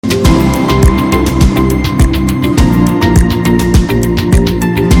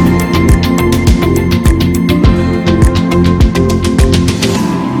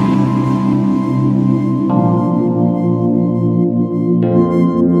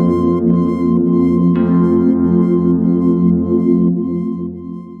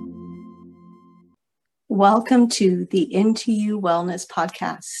Welcome to the Into You Wellness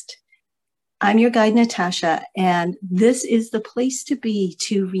Podcast. I'm your guide, Natasha, and this is the place to be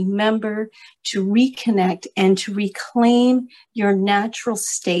to remember, to reconnect, and to reclaim your natural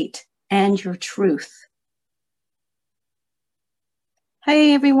state and your truth.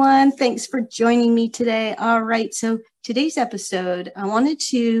 Hey everyone, thanks for joining me today. All right, so today's episode, I wanted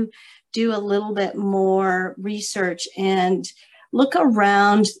to do a little bit more research and look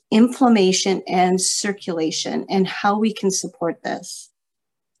around inflammation and circulation and how we can support this.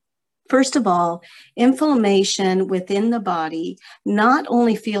 First of all, inflammation within the body not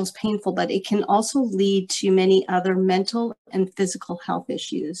only feels painful, but it can also lead to many other mental and physical health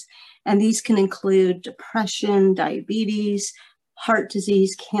issues. And these can include depression, diabetes, heart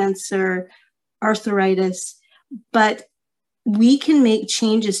disease, cancer, arthritis. But we can make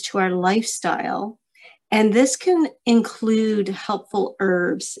changes to our lifestyle. And this can include helpful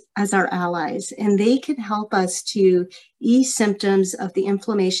herbs as our allies, and they can help us to ease symptoms of the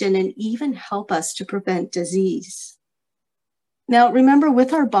inflammation and even help us to prevent disease. Now, remember,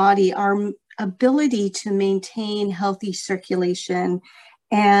 with our body, our ability to maintain healthy circulation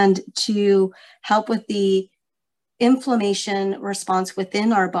and to help with the inflammation response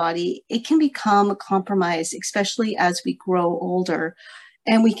within our body, it can become compromised, especially as we grow older.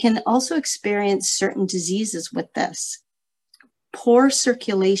 And we can also experience certain diseases with this. Poor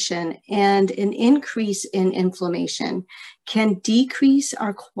circulation and an increase in inflammation can decrease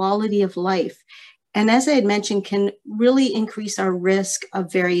our quality of life. And as I had mentioned, can really increase our risk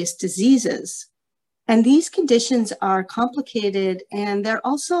of various diseases. And these conditions are complicated, and they're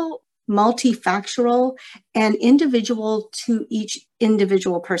also multifactorial and individual to each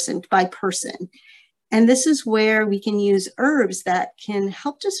individual person by person. And this is where we can use herbs that can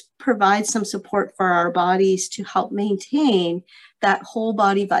help just provide some support for our bodies to help maintain that whole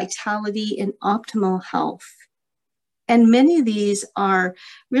body vitality and optimal health. And many of these are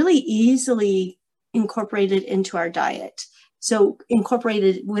really easily incorporated into our diet. So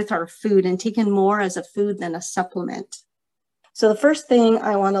incorporated with our food and taken more as a food than a supplement. So the first thing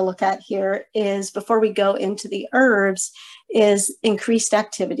I want to look at here is, before we go into the herbs, is increased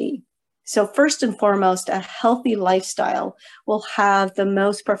activity. So first and foremost, a healthy lifestyle will have the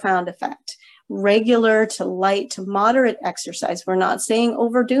most profound effect. Regular to light to moderate exercise, we're not saying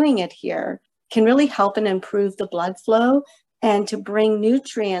overdoing it here, can really help and improve the blood flow and to bring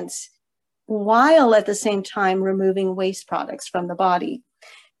nutrients while at the same time removing waste products from the body.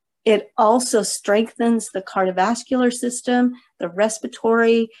 It also strengthens the cardiovascular system, the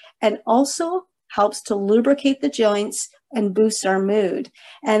respiratory, and also helps to lubricate the joints and boost our mood.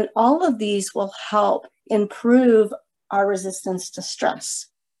 And all of these will help improve our resistance to stress.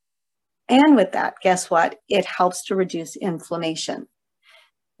 And with that, guess what? It helps to reduce inflammation.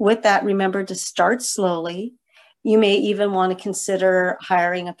 With that, remember to start slowly. You may even want to consider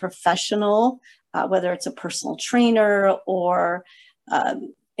hiring a professional, whether it's a personal trainer or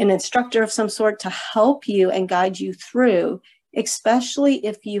an instructor of some sort, to help you and guide you through, especially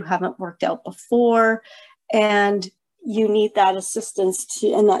if you haven't worked out before and you need that assistance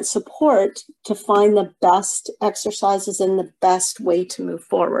and that support to find the best exercises and the best way to move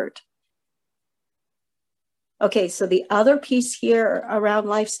forward. Okay, so the other piece here around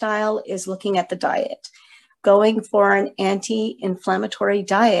lifestyle is looking at the diet. Going for an anti-inflammatory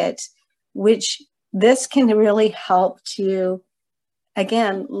diet, which this can really help to,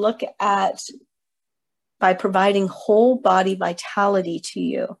 again, look at by providing whole body vitality to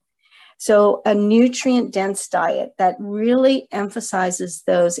you. So a nutrient-dense diet that really emphasizes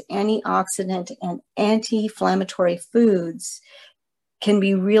those antioxidant and anti-inflammatory foods can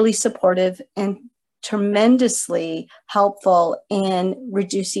be really supportive and tremendously helpful in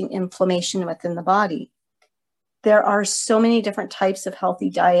reducing inflammation within the body. There are so many different types of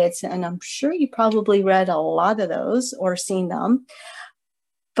healthy diets, and I'm sure you probably read a lot of those or seen them.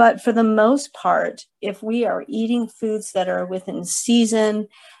 But for the most part, if we are eating foods that are within season,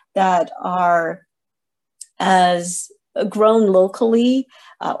 that are as grown locally,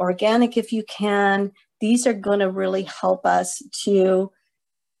 organic if you can, these are going to really help us to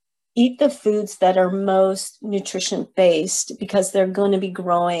eat the foods that are most nutrition based, because they're going to be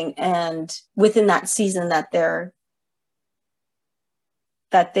growing and within that season that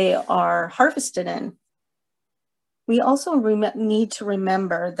they are harvested in. We also need to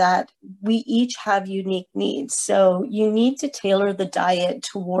remember that we each have unique needs. So you need to tailor the diet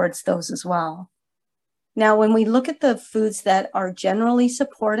towards those as well. Now, when we look at the foods that are generally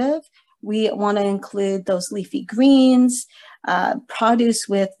supportive, we want to include those leafy greens, produce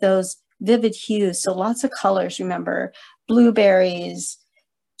with those vivid hues. So lots of colors, remember, blueberries,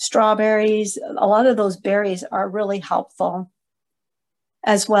 strawberries, a lot of those berries are really helpful,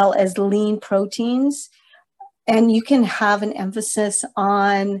 as well as lean proteins. And you can have an emphasis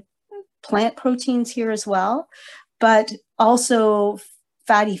on plant proteins here as well, but also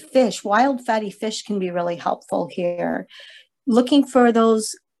fatty fish. Wild fatty fish can be really helpful here. Looking for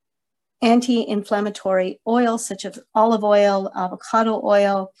those anti-inflammatory oils such as olive oil, avocado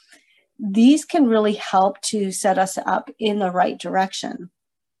oil, these can really help to set us up in the right direction.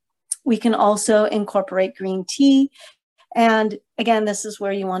 We can also incorporate green tea. And again, this is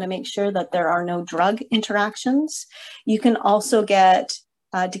where you want to make sure that there are no drug interactions. You can also get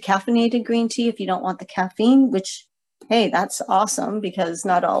decaffeinated green tea if you don't want the caffeine, which, hey, that's awesome because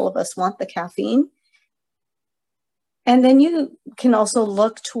not all of us want the caffeine. And then you can also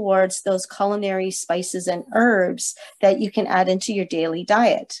look towards those culinary spices and herbs that you can add into your daily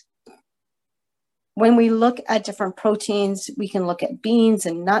diet. When we look at different proteins, we can look at beans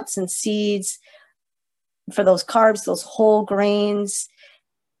and nuts and seeds for those carbs, those whole grains.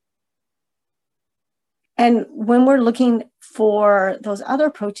 And when we're looking for those other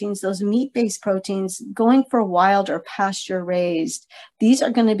proteins, those meat-based proteins, going for wild or pasture-raised, these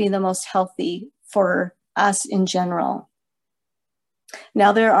are going to be the most healthy for us in general.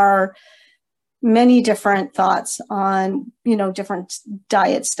 Now, there are many different thoughts on, different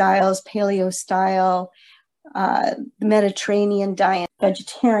diet styles, paleo style, Mediterranean diet,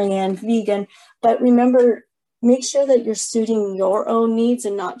 vegetarian, vegan. But remember, make sure that you're suiting your own needs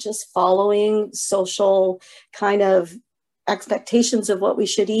and not just following social kind of expectations of what we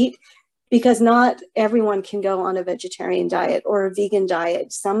should eat, because not everyone can go on a vegetarian diet or a vegan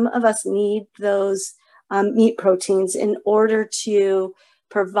diet. Some of us need those meat proteins in order to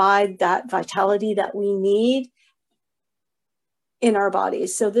provide that vitality that we need in our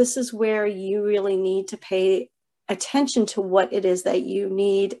bodies. So this is where you really need to pay attention to what it is that you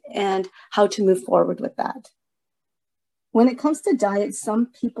need and how to move forward with that. When it comes to diet, some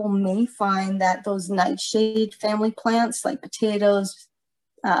people may find that those nightshade family plants like potatoes,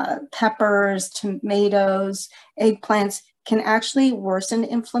 peppers, tomatoes, eggplants can actually worsen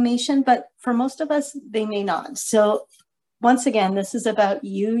inflammation, but for most of us, they may not. So once again, this is about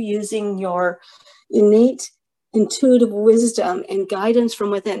you using your innate intuitive wisdom and guidance from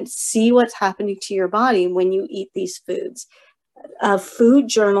within. See what's happening to your body when you eat these foods. A food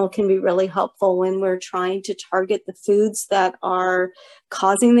journal can be really helpful when we're trying to target the foods that are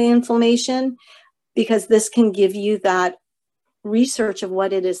causing the inflammation, because this can give you that research of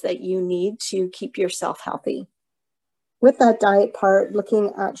what it is that you need to keep yourself healthy. With that diet part,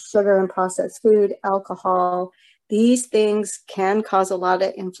 looking at sugar and processed food, alcohol, these things can cause a lot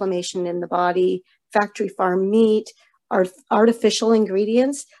of inflammation in the body. Factory farm meat, artificial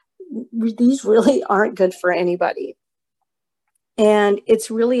ingredients, these really aren't good for anybody. And it's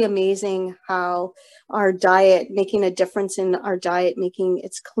really amazing how our diet, making a difference in our diet, making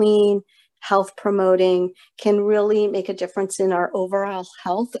it clean, health promoting, can really make a difference in our overall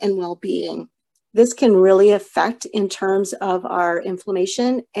health and well-being. This can really affect in terms of our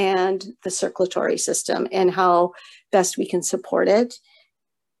inflammation and the circulatory system and how best we can support it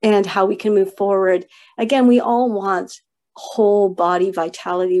and how we can move forward. Again, we all want whole body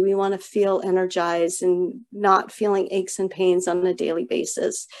vitality. We want to feel energized and not feeling aches and pains on a daily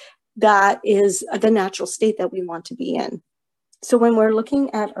basis. That is the natural state that we want to be in. So when we're looking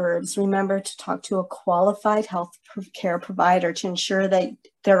at herbs, remember to talk to a qualified health care provider to ensure that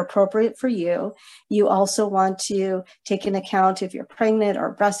they're appropriate for you. You also want to take into account if you're pregnant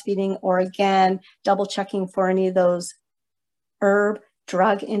or breastfeeding, or again, double checking for any of those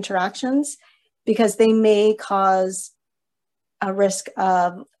herb-drug interactions, because they may cause a risk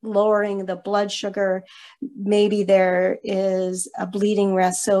of lowering the blood sugar. Maybe there is a bleeding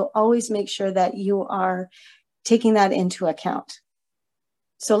risk. So always make sure that you are taking that into account.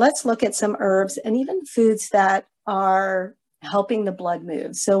 So let's look at some herbs and even foods that are helping the blood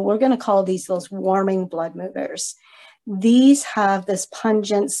move. So we're going to call these those warming blood movers. These have this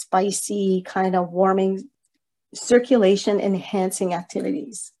pungent, spicy kind of warming, circulation enhancing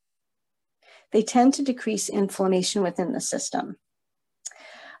activities. They tend to decrease inflammation within the system.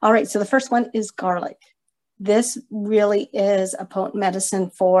 All right, so the first one is garlic. This really is a potent medicine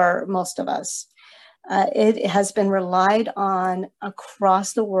for most of us. It has been relied on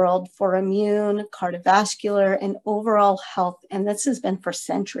across the world for immune, cardiovascular, and overall health, and this has been for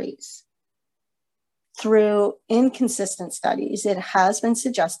centuries. Through inconsistent studies, it has been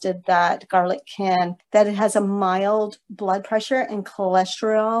suggested that that it has a mild blood pressure and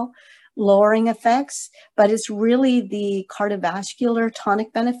cholesterol lowering effects, but it's really the cardiovascular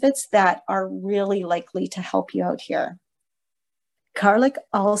tonic benefits that are really likely to help you out here. Garlic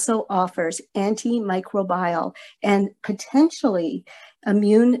also offers antimicrobial and potentially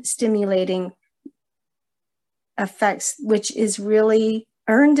immune stimulating effects, which is really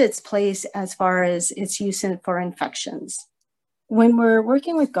earned its place as far as its use for infections. When we're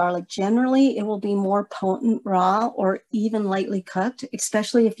working with garlic, generally it will be more potent raw or even lightly cooked,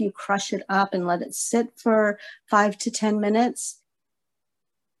 especially if you crush it up and let it sit for 5 to 10 minutes.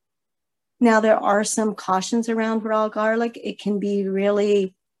 Now, there are some cautions around raw garlic. It can be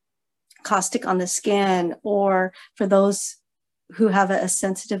really caustic on the skin, or for those who have a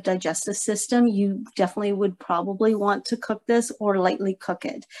sensitive digestive system, you definitely would probably want to cook this or lightly cook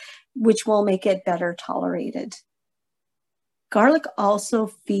it, which will make it better tolerated. Garlic also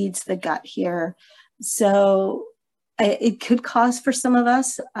feeds the gut here. So it could cause for some of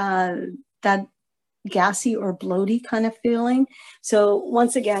us that gassy or bloaty kind of feeling. So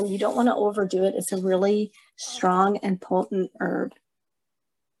once again, you don't want to overdo it. It's a really strong and potent herb.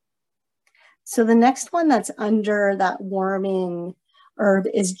 So the next one that's under that warming herb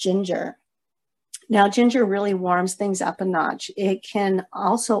is ginger. Now, ginger really warms things up a notch. It can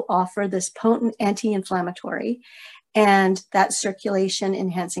also offer this potent anti-inflammatory and that circulation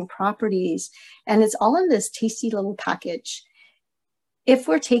enhancing properties. And it's all in this tasty little package. If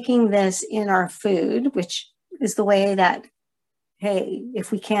we're taking this in our food, which is the way that, hey,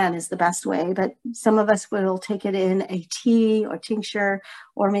 if we can, is the best way, but some of us will take it in a tea or tincture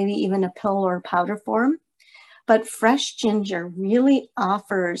or maybe even a pill or powder form. But fresh ginger really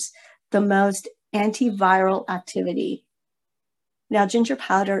offers the most antiviral activity. Now, ginger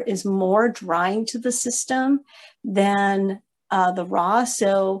powder is more drying to the system than the raw.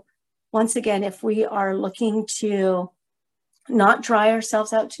 So once again, if we are looking to not dry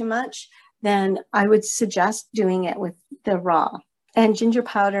ourselves out too much, then I would suggest doing it with the raw. And ginger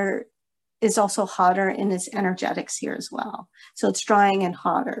powder is also hotter in its energetics here as well. So it's drying and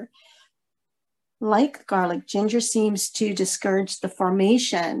hotter. Like garlic, ginger seems to discourage the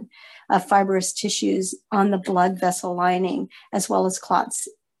formation of fibrous tissues on the blood vessel lining, as well as clots.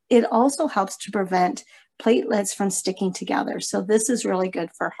 It also helps to prevent platelets from sticking together. So this is really good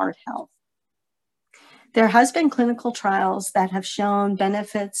for heart health. There has been clinical trials that have shown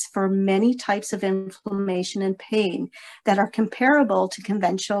benefits for many types of inflammation and pain that are comparable to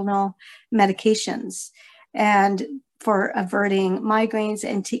conventional medications, and for averting migraines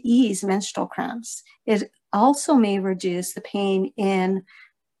and to ease menstrual cramps. It also may reduce the pain in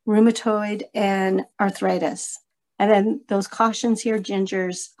rheumatoid and arthritis. And then those cautions here,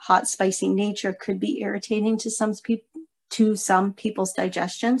 ginger's hot, spicy nature could be irritating to some people's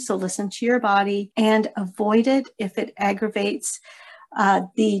digestion. So listen to your body and avoid it if it aggravates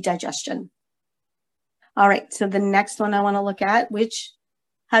the digestion. All right, so the next one I want to look at, which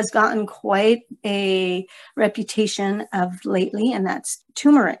has gotten quite a reputation of lately, and that's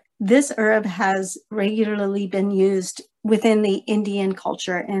turmeric. This herb has regularly been used within the Indian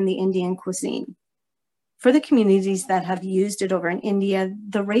culture and the Indian cuisine. For the communities that have used it over in India,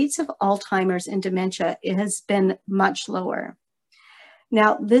 the rates of Alzheimer's and dementia, it has been much lower.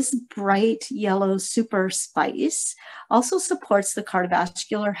 Now, this bright yellow super spice also supports the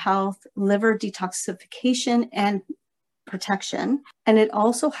cardiovascular health, liver detoxification, and protection, and it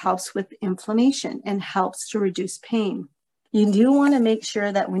also helps with inflammation and helps to reduce pain. You do want to make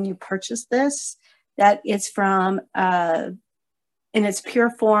sure that when you purchase this, that it's from in its pure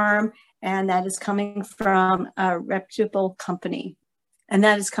form, and that is coming from a reputable company, and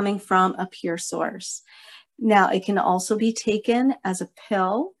that is coming from a pure source. Now, it can also be taken as a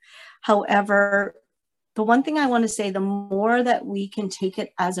pill. However, the one thing I want to say, the more that we can take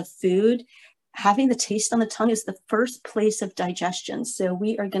it as a food, having the taste on the tongue is the first place of digestion. So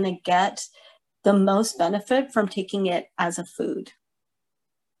we are going to get the most benefit from taking it as a food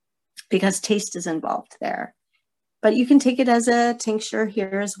because taste is involved there. But you can take it as a tincture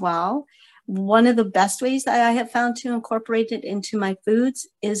here as well. One of the best ways that I have found to incorporate it into my foods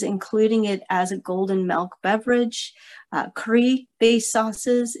is including it as a golden milk beverage. Curry-based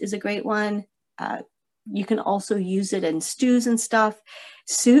sauces is a great one. You can also use it in stews and stuff.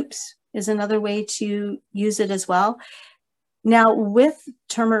 Soups is another way to use it as well. Now, with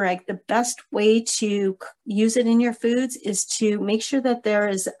turmeric, the best way to use it in your foods is to make sure that there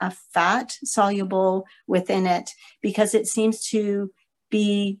is a fat soluble within it, because it seems to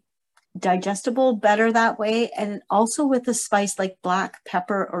be digestible better that way. And also with a spice like black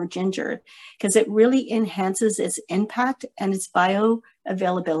pepper or ginger, because it really enhances its impact and its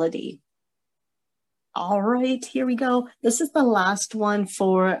bioavailability. All right, here we go. This is the last one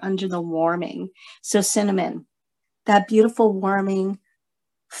for under the warming. So cinnamon, that beautiful warming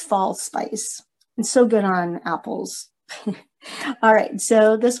fall spice. It's so good on apples. All right,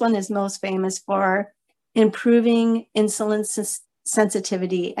 so this one is most famous for improving insulin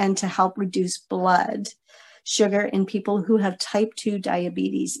sensitivity and to help reduce blood sugar in people who have type 2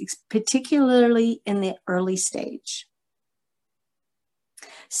 diabetes, particularly in the early stage.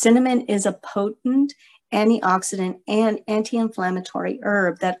 Cinnamon is a potent antioxidant and anti-inflammatory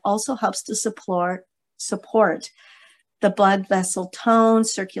herb that also helps to support the blood vessel tone,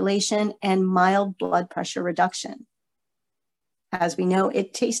 circulation, and mild blood pressure reduction. As we know,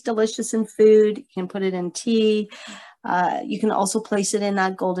 it tastes delicious in food. You can put it in tea. You can also place it in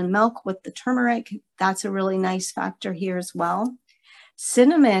that golden milk with the turmeric. That's a really nice factor here as well.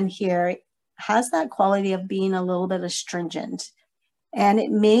 Cinnamon here has that quality of being a little bit astringent, and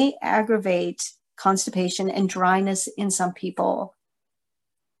it may aggravate constipation and dryness in some people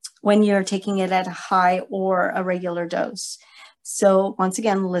when you're taking it at a high or a regular dose. So once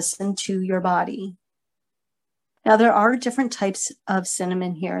again, listen to your body. Now, there are different types of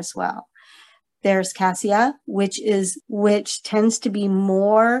cinnamon here as well. There's cassia, which tends to be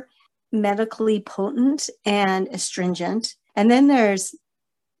more medically potent and astringent. And then there's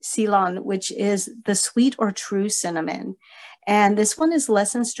Ceylon, which is the sweet or true cinnamon. And this one is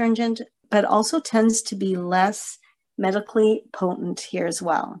less astringent, but also tends to be less medically potent here as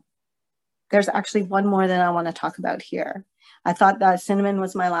well. There's actually one more that I want to talk about here. I thought that cinnamon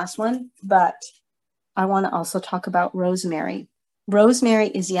was my last one, but I want to also talk about rosemary. Rosemary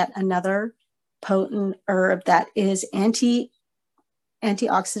is yet another potent herb that is antioxidant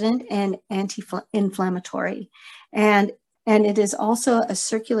and anti-inflammatory. And it is also a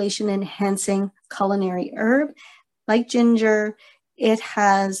circulation enhancing culinary herb. Like ginger, it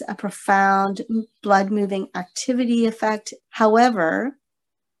has a profound blood moving activity effect. However,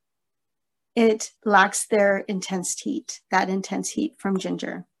 it lacks that intense heat from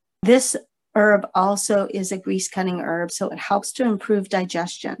ginger. This herb also is a grease cutting herb, so it helps to improve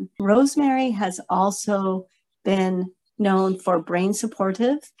digestion. Rosemary has also been known for brain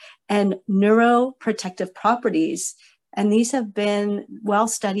supportive and neuroprotective properties, and these have been well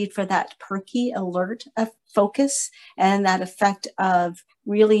studied for that perky, alert focus and that effect of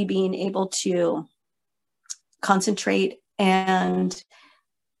really being able to concentrate and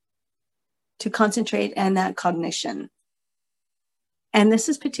that cognition. And this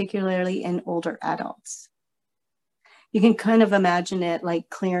is particularly in older adults. You can kind of imagine it like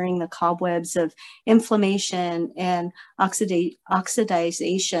clearing the cobwebs of inflammation and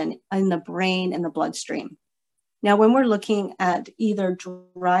oxidization in the brain and the bloodstream. Now, when we're looking at either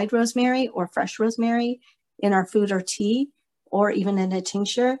dried rosemary or fresh rosemary in our food or tea, or even in a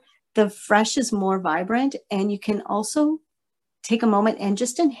tincture, the fresh is more vibrant, and you can also take a moment and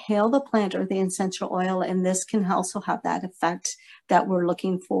just inhale the plant or the essential oil, and this can also have that effect that we're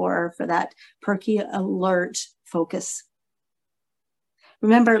looking for that perky, alert focus.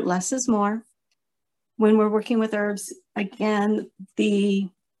 Remember, less is more. When we're working with herbs, again, the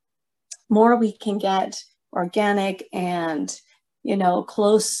more we can get organic and,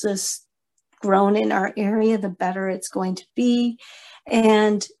 closest grown in our area, the better it's going to be.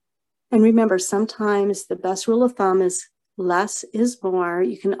 And remember, sometimes the best rule of thumb is less is more.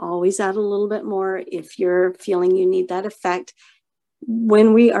 You can always add a little bit more if you're feeling you need that effect.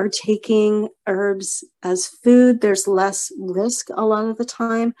 When we are taking herbs as food, there's less risk a lot of the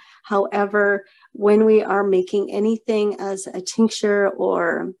time. However, when we are making anything as a tincture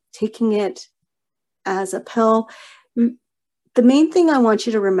or taking it as a pill, the main thing I want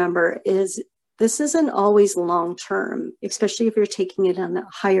you to remember is this isn't always long-term, especially if you're taking it on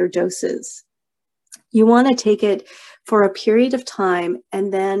higher doses. You want to take it for a period of time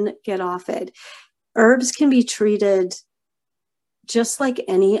and then get off it. Herbs can be treated just like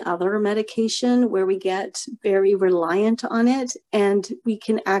any other medication where we get very reliant on it, and we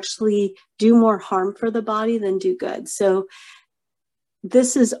can actually do more harm for the body than do good. So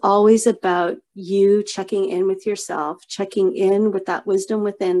this is always about you checking in with yourself, checking in with that wisdom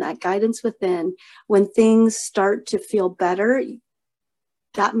within, that guidance within. When things start to feel better,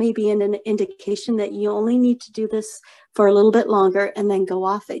 that may be an indication that you only need to do this for a little bit longer and then go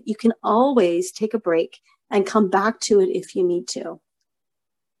off it. You can always take a break and come back to it if you need to.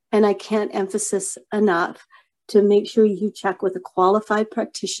 And I can't emphasize enough to make sure you check with a qualified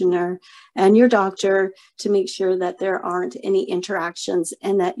practitioner and your doctor to make sure that there aren't any interactions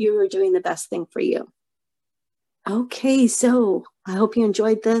and that you are doing the best thing for you. Okay, so I hope you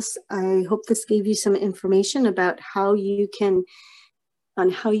enjoyed this. I hope this gave you some information about how you can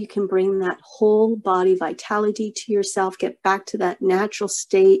bring that whole body vitality to yourself, get back to that natural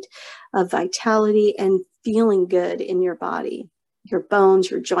state of vitality and feeling good in your body, your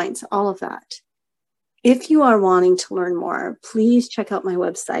bones, your joints, all of that. If you are wanting to learn more, please check out my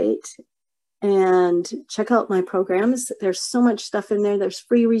website and check out my programs. There's so much stuff in there. There's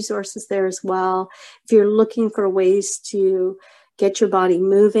free resources there as well. If you're looking for ways to get your body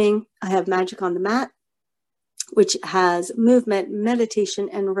moving, I have Magic on the Mat, which has movement, meditation,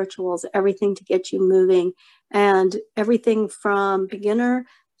 and rituals, everything to get you moving, and everything from beginner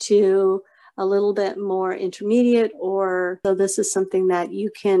to a little bit more intermediate, or so this is something that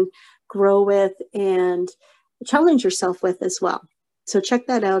you can grow with and challenge yourself with as well. So check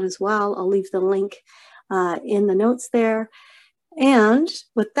that out as well. I'll leave the link in the notes there. And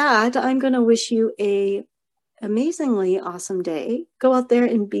with that, I'm going to wish you a amazingly awesome day. Go out there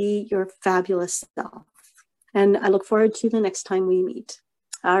and be your fabulous self. And I look forward to the next time we meet.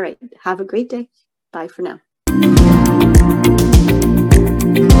 All right. Have a great day. Bye for now.